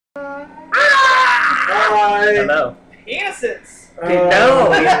Hi. Hello. Penises. No.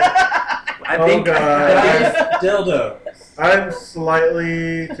 I think Dildo. I'm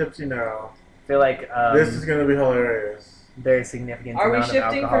slightly tipsy now. I feel like This is gonna be hilarious. very significant. Are we amount of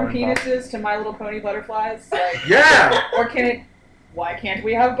shifting alcohol from involved. penises to My Little Pony butterflies? Like, Yeah. or can it? Why can't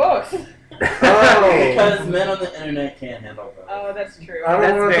we have both? Oh. Because men on the internet can't handle that. Oh, that's true. I don't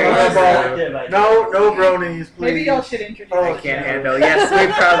That's want to very talk about. Selective, No bronies, please. Maybe y'all should introduce. Oh, the Can't show. handle. Yes,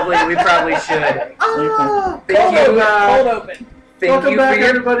 we probably should. Ah, Thank Cold you. open. back. Cold open. Thank Welcome you back, for your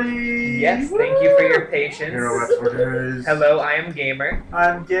everybody. yes. Thank you for your patience. Hero Exporters. Hello, I am Gamer,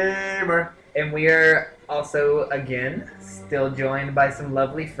 I'm Gamer. and we are also again still joined by some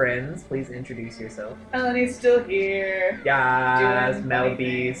lovely friends. Please introduce yourself. Melanie's still here. Yes, Doing Mel funny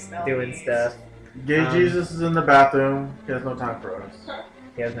B's things, Mel doing B's. stuff. Gay Jesus is in the bathroom. He has no time for us.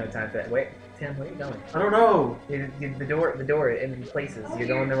 He has no time for that. Wait, Tim, where are you going? I don't know. The door in places. You're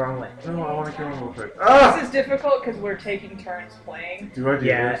going the wrong way. No, I want to kill him real quick. Ah! This is difficult because we're taking turns playing. Do I do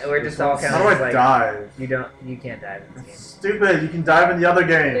Yeah, this? we're just all How kinda do I just like- dive? You can't dive in this It's stupid. You can dive in the other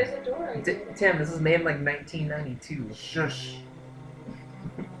game. There's a door. game. Tim, this was made in like 1992. Shush.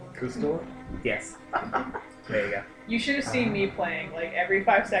 This door? Yes. There you go. You should have seen me playing. Like every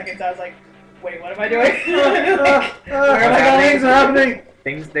 5 seconds, I was like, "Wait, what am I doing?" Where am I going? Things are happening.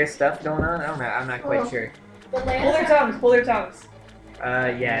 There's stuff going on. I don't know. I'm not quite sure. The Pull their land. tongues. Pull their tongues.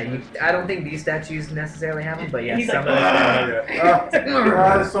 Yeah. I don't think these statues necessarily have them, but yeah, He's some like, of them.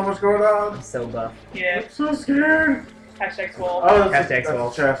 There's so much going on. I'm so buff. Yeah. I'm so scared. Hashtag swole. Oh, Hashtag that's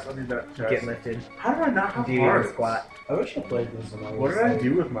swole. a chest. I need that chest. Get lifted. How do I not have Do your hearts? squat. I wish I played this when I was What did I like,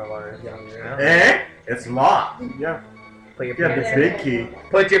 do with my life? younger. Eh? It's locked. Yeah. Put your Yeah, penis the in it. big key.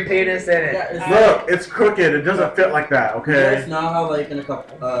 Put your penis in it. Yeah, it's Look, it's crooked. It doesn't fit like that. You guys Okay. know how like in a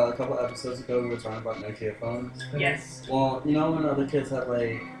couple episodes ago we were talking about Nokia phones? Yes. Well, you know when other kids had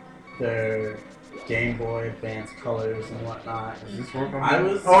like their Game Boy Advance colors and whatnot. Does this work on I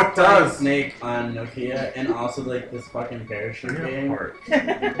me? was Oh, it playing does. Snake on Nokia and also like this fucking parachute Yeah, game heart.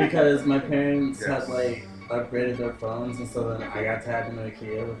 because my parents Yes. had like upgraded their phones and so then I got to have the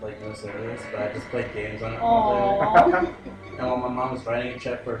Nokia with like no service, but I just played games on it all day. Aww. And while my mom was writing a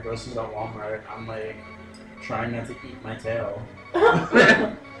check for groceries at Walmart, I'm like trying not to eat my tail.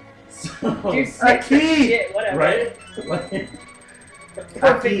 So, Dude, Snake's the key. shit. Whatever. right? Like, The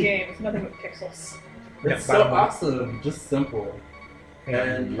perfect key. game. It's nothing but pixels. it's so awesome, just simple.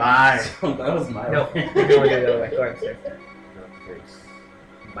 And Lie. so that was my No. way. You're going the other way. Go upstairs.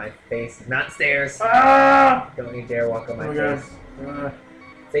 My face, not stairs. Ah! Don't you dare walk on my Oh my god. face. Uh,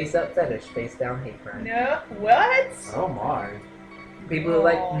 Face up fetish, face down hate crime. No. What? oh my. People who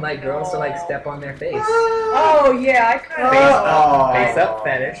like girls to like no. step on their face. Oh yeah, I kind of. Face up, Oh. face up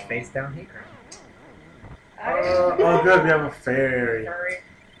fetish, face down hate crime. Oh good, we have a fairy.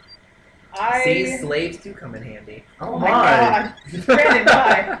 See, slaves do come in handy. Oh Oh my. my god. Brandon,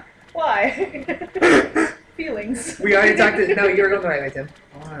 why? Why? Feelings. We already talked to. No, you were going the right way, Tim.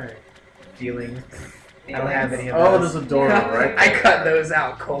 Why? Feelings. I don't have any of Oh, those. there's a door right I there. cut those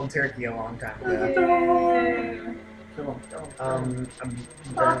out cold turkey a long time ago. Yeah. Kill him, kill him.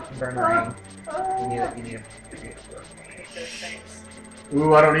 Burn ring. You need a I hate those things.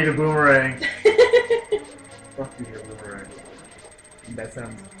 Ooh, I don't need a boomerang. Fuck you, your boomerang. That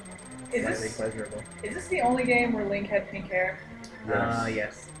sounds Is slightly this pleasurable. is this the only game where Link had pink hair?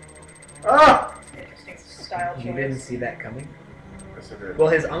 Yes. Ah! Interesting style choice. You didn't see that coming. Yes, I did. Well,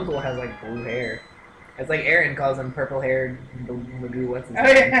 his uncle has like blue hair. It's like Aaron calls him purple haired Magoo. What's his Oh,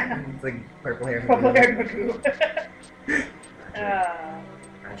 name? yeah. It's like purple hair. Purple Magoo. haired Magoo.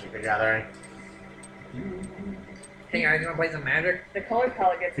 Magic the Gathering. Hey guys, you wanna play some Magic? The color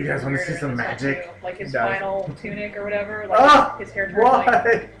palette gets You even guys wanna weirder see in some this one, magic? too. Like his It does. final tunic or whatever. Like Ah! his hair turns like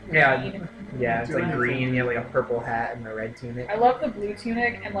Why? Yeah, green. yeah. It's like Doing green. You have like a purple hat and a red tunic. I love the blue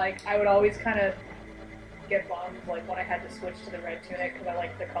tunic, and like I would always kind of get bummed like when I had to switch to the red tunic because I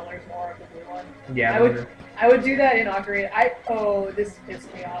like the colors more of the blue one. Yeah, I would do that in Ocarina. This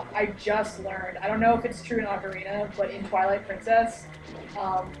pissed me off. I just learned. I don't know if it's true in Ocarina, but in Twilight Princess,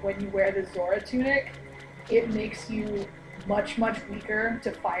 when you wear the Zora tunic, it makes you much weaker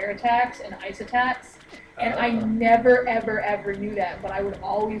to fire attacks and ice attacks. And I never ever knew that, but I would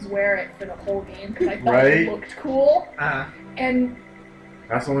always wear it for the whole game because I thought Right? it looked cool. And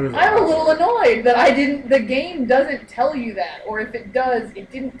That's the only reason. I'm a little annoyed that the game doesn't tell you that, or if it does, it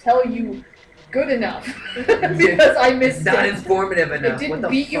didn't tell you good enough because I missed It's not it. informative It enough. What didn't the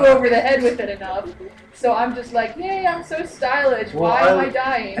beat you fuck? over the head with it enough. So I'm just like, yay, I'm so stylish. Well, Why am I I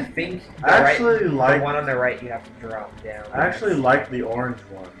dying? think the I actually the like. one on the right you have to drop down. I actually like the orange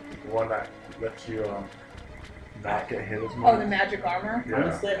one. The one that lets you not get hit as much. Oh, the magic armor. Yeah.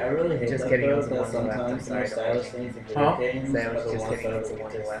 Honestly, I really hate Just that kidding, it though, was the that one on the left, I'm sometimes the more sorry, don't stylish things in Huh? video games That are was the just ones kidding, that it was are the one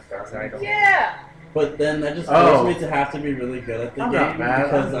on the just left, I'm fun. sorry, don't Yeah. But then that just Oh. forced me to have to be really good at the I'm not game mad,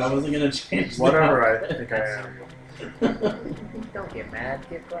 because I'm I wasn't gonna change the Whatever I outfit. think I am. Don't get mad,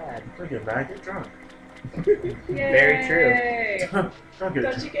 get glad. Don't get mad, get drunk. Very Yay. Don't get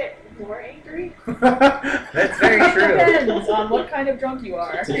Don't you get more angry? That's very It true. depends on what kind of drunk you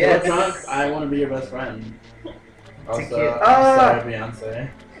are. To Yes. get drunk, I want to be your best friend. Also, cute. I'm sorry, Beyonce.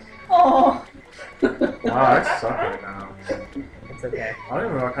 Oh. Wow, I suck right now. It's okay. I don't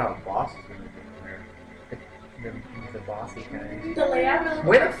even know what kind of boss is gonna be in here. The bossy kind. The layout.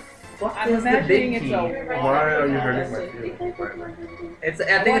 Where the fuck I'm is the imagining big it's key? a- Why are you hurting my You feelings? play Pokemon Hunting? It's.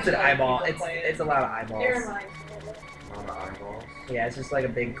 I think it's an watched other eyeball. people It's. play it. It's a lot of Never eyeballs. mind. On the eyeballs. Yeah, it's just like a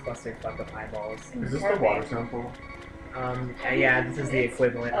big clusterfuck of eyeballs. Is this the water temple? Yeah, this is the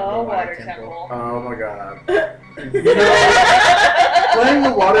equivalent of Oh, the water temple. Oh my god. You know, playing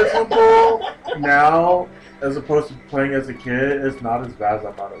the water temple now, as opposed to playing as a kid, is not as bad as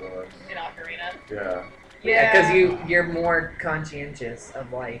I thought it was. In Ocarina. Yeah. Yeah, because you're more conscientious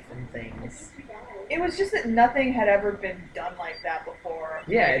of life and things. It was just that nothing had ever been done like that before.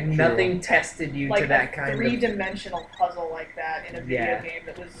 Yeah, nothing tested you Like to that a kind of. three-dimensional puzzle like that in a video Yeah. game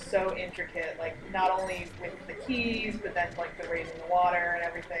that was so intricate. Like not only with the keys, but then like the raising the water and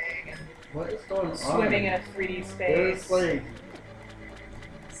everything, and What is going on? swimming in a 3D There's space. like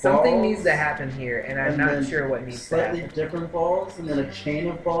Something balls, needs to happen here, and I'm and not then sure what needs to slightly happen. different balls, and then a chain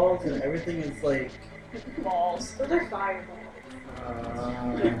of balls, and everything is like. Balls. Those are fireballs.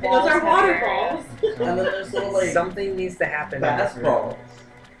 The And balls those are have water areas. balls. And then there's little like Something needs to happen in this basketballs. room.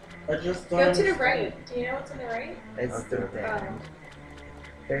 I just don't Go to the understand. right. Do you know what's on the right? It's the Okay. thing.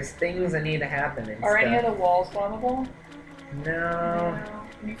 There's things that need to happen and Are any of stuff. the walls climbable? No.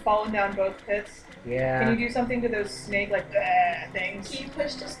 Have you fallen down both pits? Can Yeah. you do something to those snake like things? Can you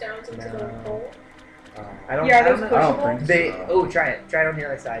push the stones into the No. hole? I don't. Yeah, are I don't those know. I don't pushable? think They. so. Oh, try it. Try it on the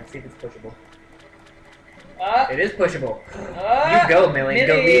other side. See if it's pushable. It is pushable. You go, Millie.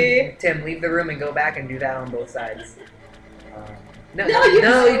 Go Millie. leave. Tim, leave the room and go back and do that on both sides. No, No,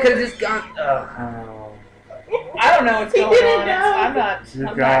 you- you could have just gone. Ugh. Oh, I don't know what's He going didn't on. know. I'm not. you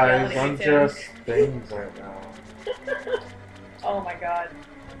I'm guys, not yelling I'm at Tim. just things right now. Oh my god.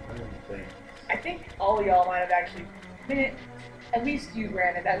 I'm in things. I think all of y'all might have actually. I mean, at least you,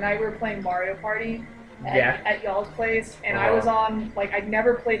 Brandon. That night we were playing Mario Party at, Yeah. at y'all's place, and I was on like I'd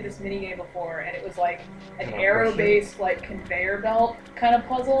never played this minigame before, and it was like an Oh, arrow-based like conveyor belt kind of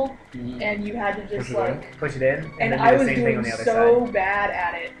puzzle, Mhm. and you had to just Push it like. Push it in, And then do I the was same thing on doing the other so bad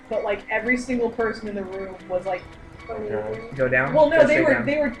at it, but like every single person in the room was like, Okay. side. Go down. well, no, Go they straight were down.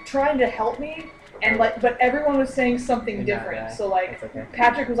 they were trying to help me, and like, but everyone was saying something Not different. that. So like, That's okay.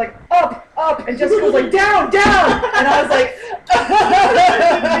 Patrick was like up, up, and Jessica was like down, down, and I was like,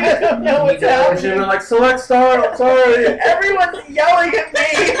 I don't know what's You go, I happening. should have been like, select star, I'm sorry. Everyone's yelling at me.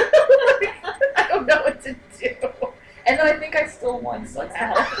 I don't know what to do. And then I think I still won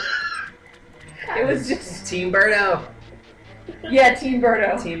somehow. It was just Team Birdo. yeah, Team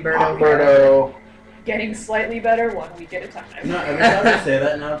Birdo. Team Birdo. Birdo. Getting slightly better 1 week at a time. You know, every time I say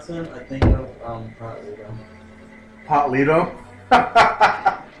that now, Tim, I think of Potlito.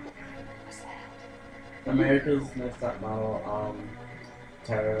 America's Next Top Model.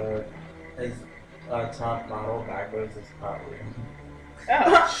 Tara is top model backwards is Potlito.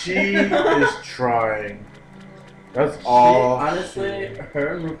 Oh. She is trying. That's all. Honestly,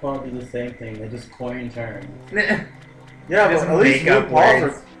 her and RuPaul do the same thing. They just coin terms. Yeah, Just but at least make up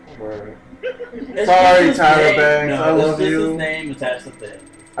RuPaul's words. are. It's Sorry, just his Tyra name. Banks, No, I love it's just you. his name attached to things.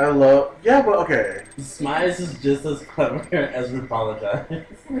 I love. Yeah, but okay. Smize is just as clever as RuPaul.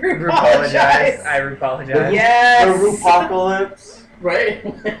 Apologize. I apologize. Yes. The Rupocalypse. Right?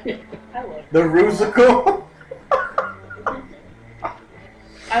 I love. The Rusical.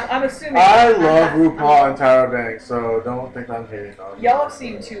 I'm assuming. I love RuPaul and Tyra Banks, so don't think I'm hating on them. Y'all have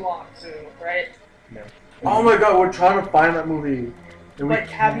seen Too Long too, right? Oh my god, we're trying to find that movie. And we But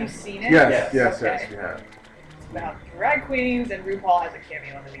have you can't. seen it? Yes, Okay. we have. It's about drag queens, and RuPaul has a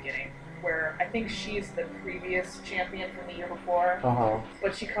cameo in the beginning where I think she's the previous champion from the year before, Uh huh.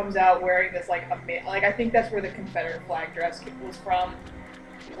 but she comes out wearing this like like I think that's where the Confederate flag dress was from,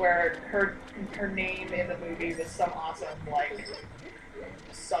 where her name in the movie was some awesome like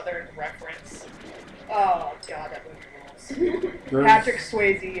Southern reference. Oh god, that movie rules. Patrick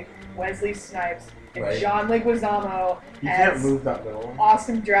Swayze Wesley Snipes, and Right. John Leguizamo You can't as move that middle.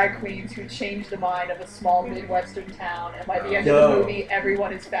 awesome drag queens who change the mind of a small Midwestern town, and by the end of Yo. the movie,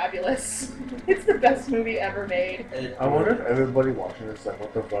 everyone is fabulous. It's the best movie ever made. I wonder if everybody watching this is like,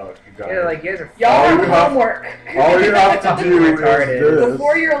 what the fuck, you guys? Yeah, like you guys are. Y'all All have you have- homework. All you have to do is Retarded. this.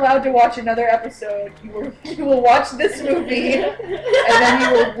 Before you're allowed to watch another episode, you will watch this movie, and then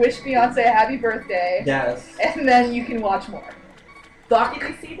you will wish Beyonce a happy birthday, Yes. and then you can watch more. Fuck. Did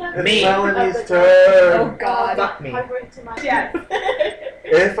you see that? It's Me. Melanie's Oh turn. God. Fuck me. I went to my yes.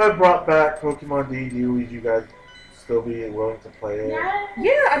 If I brought back Pokemon D&D, would you guys still be willing to play it? Yeah.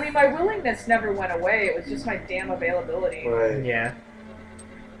 Yeah, I mean, my willingness never went away. It was just my damn availability. Right. Yeah.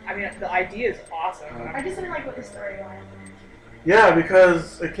 I mean, the idea is awesome. I just didn't like what the story was. Yeah,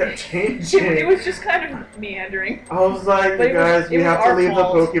 because it kept It changing. was just kind of meandering. I was like, But you guys, it we was have to our leave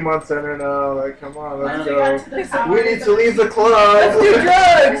fault. the Pokemon Center now. Like, come on, let's Once we got go. to the tower, We need to leave the club. Let's do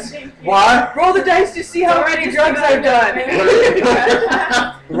drugs! Thank you. Why? Roll the dice to see how many drugs I've done.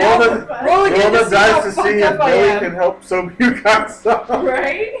 Roll the, Roll again roll the to see how dice to fucked see if up I Billy am. can help sober you guys up.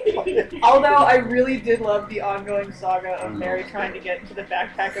 Right? Although I really did love the ongoing saga of Mary trying to get into the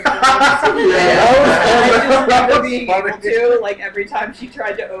backpack of drugs. Yeah, I just that remember was being funny. able to, like, every time she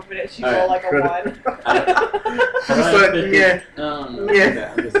tried to open it, she'd roll like a Alright, 1. She's like, yeah.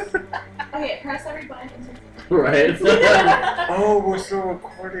 Yeah. Okay, press every button. Right. Oh, we're still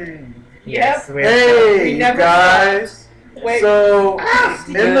recording. Yes. We have Hey, We you never guys. Wait, So,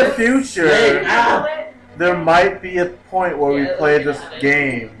 Steve. in the Hey, future, ow. there might be a point where we Yeah, play look this at it.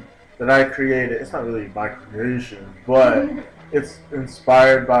 game that I created. It's not really my creation, but it's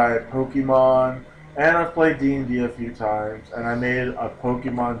inspired by Pokemon, and I've played D&D a few times, and I made a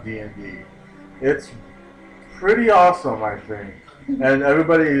Pokemon D&D. It's pretty awesome, I think. And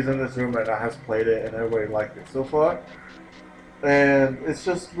everybody who's in this room right now has played it, and everybody liked it so far. And it's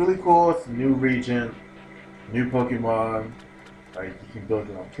just really cool. It's a new region, new Pokemon. Like, you can build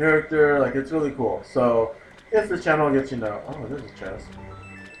your own character. Like, it's really cool. So, if the channel gets, oh, there's a chest.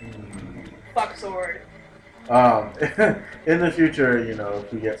 fuck sword. In the future,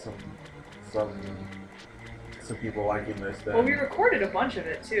 if we get some people liking this, then Well, we recorded a bunch of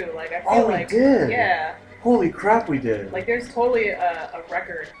it too. Like, I feel oh, like. we did. Yeah. Holy crap, we did. Like, there's totally a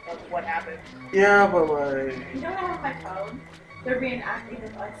record of what happened. Yeah, but like, You know what I have on my phone? They're being active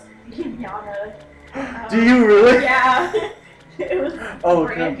of us being Yana. do you really? Yeah. It was Oh,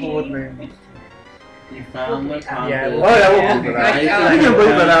 Brandy. careful with names. You found the compass. Yeah, Oh yeah, we'll Yeah. bleep it out. Yeah. You can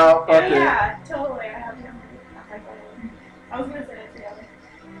bleep it out. Fuck it. Yeah, totally. I have him on my phone. I was gonna say it together.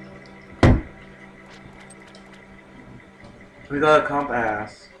 We got a comp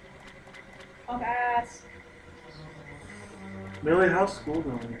ass. Oh, ass. Millie, how's school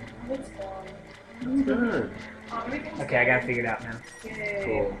going? It's fun. That's good. Everything's Okay, I got it good. figured out now. Yay.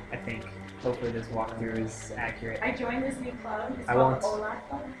 Cool. I think. Hopefully this walkthrough is accurate. I joined this new club. It's I called won't. OLA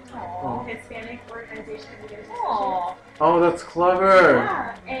Club. Aw. Hispanic Organization of Leaders Aw. Oh, that's clever.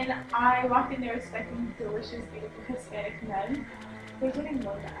 Yeah, and I walked in there expecting delicious, beautiful Hispanic men. They didn't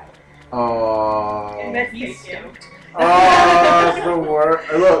know that. Oh. And then he's Taken. stoked. Oh, that's the worst.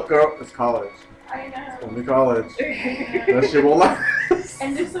 Hey, look, girl, it's college. I know. Only college. Yeah. That shit will last.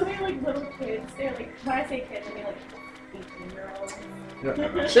 And there's so many like little kids. They're like, when I say kids, I mean like 18-year-olds.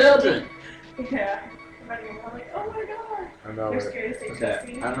 Yeah, Children. Yeah. Running around, I'm like, oh my god. I know They're it. scared to say Okay,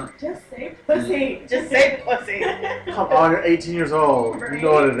 pussy. I don't. Just say pussy. Just say pussy. Come on, you're 18 years old. You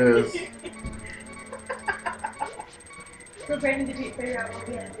know what it is. So Brandon, did you figure out what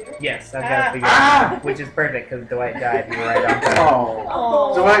we had to do? Yes, I've got it figured Ah! out. Which is perfect because Dwight died. You were right on time. Oh.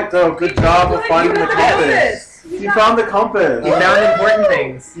 Oh. Dwight, though, good job of finding the compass. You found the compass. You found important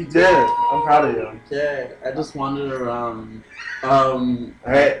things. You did. I'm proud of you. Okay, I just wandered around.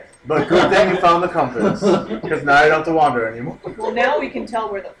 Alright, but good thing you found the compass. Because now you don't have to wander anymore. Well, now we can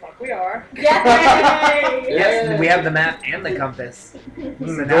tell where the fuck we are. Yay! Yes, we have the map and the compass.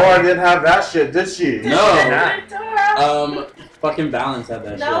 Dora didn't have that shit, did she? Did No. not. Fucking Balance had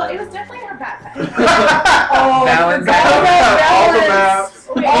that No, shit. it was definitely her backpack. Oh, Balance. All the maps.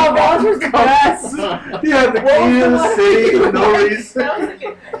 Wait, Oh, Balance was the best. He had the key to the city for no reason. that was a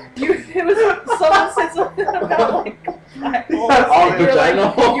good It was someone said something about like black He holes. had all and you were like, vagina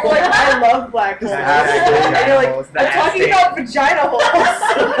holes. you were like, I love black holes. The ass And you're like, holes, the I'm ass talking state. about vagina holes.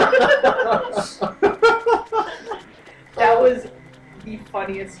 That was the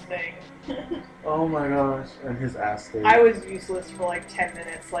funniest thing. Oh my gosh, and his ass state. I was useless for like 10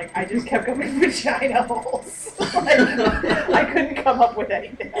 minutes. Like, I just kept going vagina holes. Like, I couldn't come up with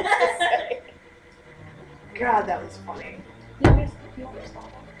anything else to say. God, that was funny. You understand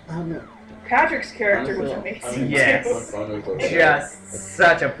that? Oh, no. Patrick's character was Honestly, amazing Yes. too. my phone was over there. Just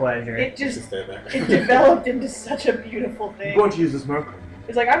such a pleasure. It Just just stay there. it developed into such a beautiful I'm thing. going to use this marker.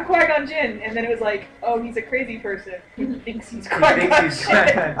 It's like, I'm Qui-Gon Jinn, and then it was like, oh, he's a crazy person who thinks he's He Qui-Gon thinks he's Jinn.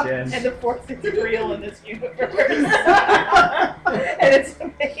 Qui-Gon Jinn. And the Force is real in this universe. And it's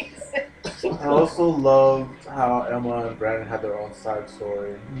amazing. I also loved how Emma and Brandon had their own side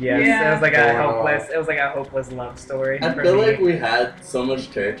story. Yes, Yeah. it was like a Going hopeless. on. It was like a hopeless love story I for feel me. like we had so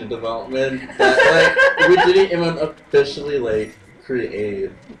much character development that like we didn't even officially like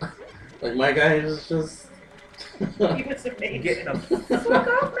create. Like my guy was just. He was amazing. Getting a fuck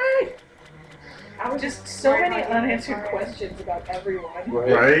off me. I was Just so very many lucky unanswered for it. questions about everyone.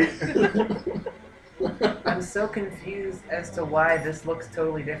 Right? I'm so confused as to why this looks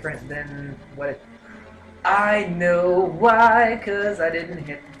totally different than what it. I know why, cause I didn't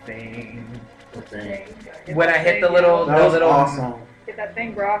hit the thing. Hit When that I hit thing, the little, That the was little, awesome. Hit that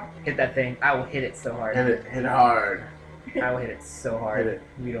thing, Brock. hit that thing. I will hit it so hard. Hit it hard. I will hit it so hard. Hit it.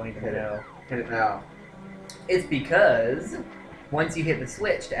 We don't even Hit it. know. Hit it now. It's because once you hit the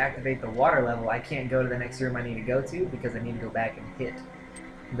switch to activate the water level, I can't go to the next room I need to go to because I need to go back and hit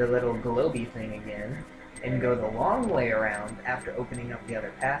the little globy thing again and go the long way around after opening up the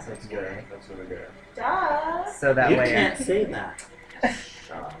other That's good. passageway. That's really good. Duh. So that You way, can't say that.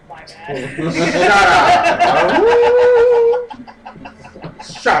 Shut up. My bad. Shut up.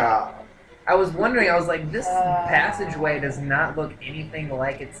 Shut up. I was wondering. I was like, this Uh. passageway does not look anything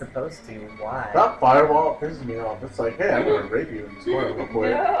like it's supposed to. Why? That firewall pisses me off. It's like, hey, I'm gonna rape you in this corner real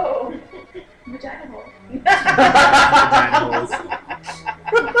quick. No. Vagina hole.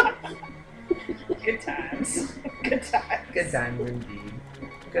 Good times. Good times. Good times indeed.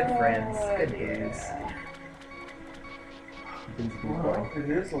 Good friends. Good yeah. booze. Booze, booze, Well, boy. it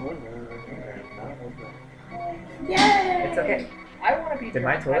is a limit. Okay. Yay! It's okay. I want to be. Did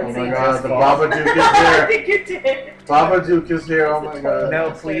my drunk. toilet Oh I seat my wanna god, just the fall? Babadook is I here. think you did. Babadook is here, oh my god.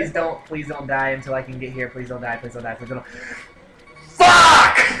 No, please don't die until I can get here. Please don't die. Please don't die. Please don't.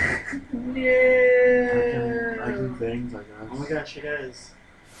 Fuck! I can No. things, I Oh my guess. gosh, you guys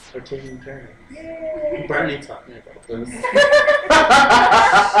are taking turns. Yay. Bernie taught me about this.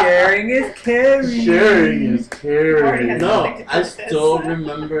 Sharing is caring. Sharing is Already caring. has No, something to I do with still this.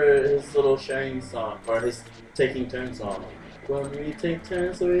 remember his little sharing song, or his taking turns song. When we take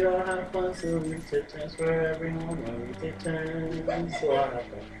turns, so we all have fun. So we take turns for everyone. When we take turns, so all have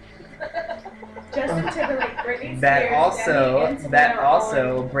fun. Justin Timberlake, Britney Spears, That Danny also Hanson, that they're all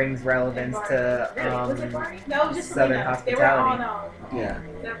also in- brings relevance to Really? Was it Barney? No, just Southern Selena. They were all hospitality. Yeah.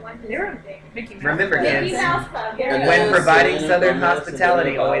 They're one They were thing. Mickey Mouse. Remember, Mickey kids, Mouse Club. Yeah. And When then providing Selena Southern Gomez hospitality,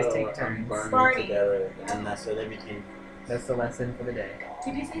 and always Demi take Lovato turns. and Barney. together, Yeah. and that's how they became. that's the lesson for the day.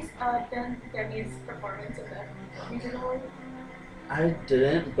 Did you see Demi's performance of the musical? I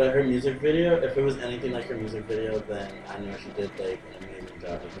didn't, but her music video, if it was anything like her music video, then I know she did like an amazing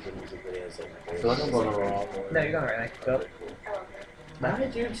job because her music video is like my I favorite. feel like I'm going the wrong way. No, you're going right. Like, go. Okay, cool. I love her. I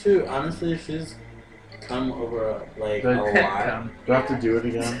do too. Honestly, she's come over like a Good. lot. Come. Do I have to do it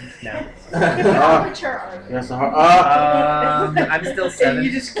again? No. Ah, Mature art. yes, hard. I'm still And 7.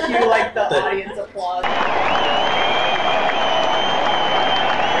 you just cue like the audience applause.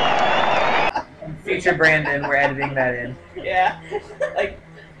 Future Brandon, we're editing that in. Yeah.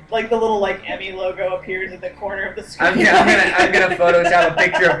 Like the little like Emmy logo appears in the corner of the screen. I'm gonna Photoshop a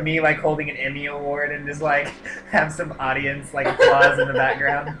picture of me like holding an Emmy award and just like have some audience like applause in the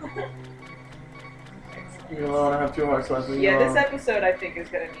background. You know, I have 2 hearts left. Yeah, this episode I think is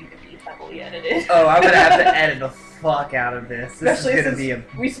gonna need to be heavily edited. Oh, I'm gonna have to edit the fuck out of this. This Especially is gonna since be a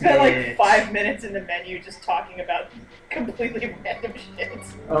we spent bitch. like 5 minutes in the menu just talking about completely random shit.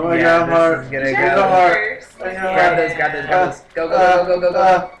 Oh my yeah, god, this heart. is gonna Sure, the go. heart. first. I know. Grab those, grab those, grab those. Go, go, go, go, go,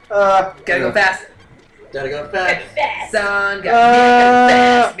 go. Gotta go fast. Gotta go fast. Fast. Son, gotta go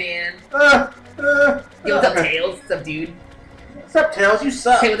fast, man. Yo, what's up, Okay. Tails? What's up, dude? What's up, Tails? You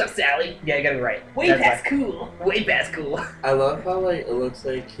suck. Hey, what's up, Sally? Yeah, you gotta go right. Way That's past cool. like- way past cool. I love how like it looks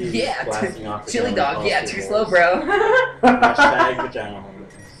like he's Yeah, blasting off the Chili gun dog. with Yeah, all too two slow, balls. bro. Hashtag vagina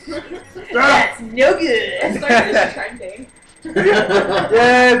holders. That's no It good. started as trending.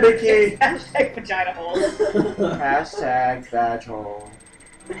 Yeah, Mickey. Hashtag vagina holes. Hashtag badge hole.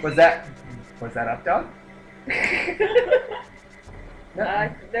 Was that up, dog? No.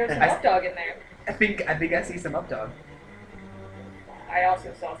 There's an I- up dog in there. I think I see some up dog. I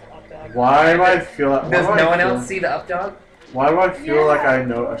also saw some up dog. Why do I feel like? Does why do no I one feel- else see the up dog? Why do I feel Yeah. like I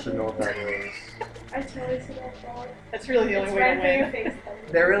should know what that is? I totally see that dog. That's really the It's only way right to in your win. face.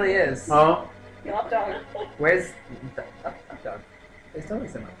 There really is. Huh? Up dog. Where's the up dog? There's totally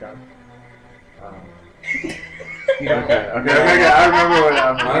some up dog. You don't. Okay. I remember what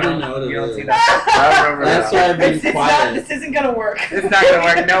I don't know what it You don't see is. that. I remember That's that. why I've been It's not, quiet. this isn't gonna work. It's not gonna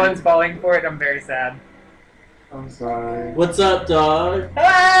work. No one's falling for it. I'm very sad. I'm sorry. What's up, dog?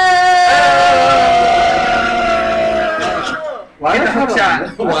 Why Get the did I hook have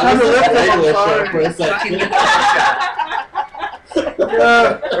shot. a- Why I had is to this lift it, I'm regular shot sorry. for a Fucking second? get the hook shot.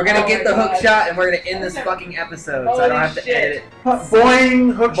 Yeah. We're gonna Oh get my the hook God. shot and we're gonna end this fucking episode, so I don't Holy have to shit. edit it.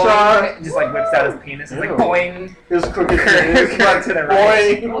 Boing, hook shot. Boing, just like whips out his penis. It's like Ew. boing. His crooked Curve penis, like, to the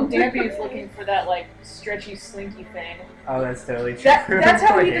right. boing. Well, Dampy is looking for that like stretchy, slinky thing. Oh, that's totally true. That's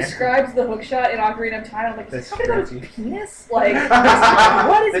how he Yeah. describes the hook shot in Ocarina of Time. I'm like, is he The talking about his stretchy. penis? Like,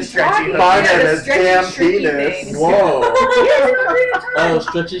 what The is he stretchy talking hook. about? Fine, Yeah, and the his stretchy, damn shrinky penis. thing. Whoa. Yeah, it's in Ocarina of Time. Oh,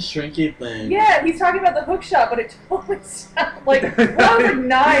 stretchy, shrinky thing. Yeah, he's talking about the hook shot, but it totally sounds like when I was like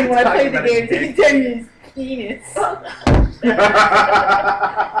 9 when I Talking played the about his game, he dick. said his penis.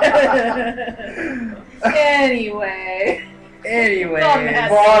 Anyway. Anyway, Oh, man.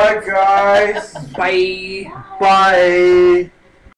 Bye, guys. bye. Bye.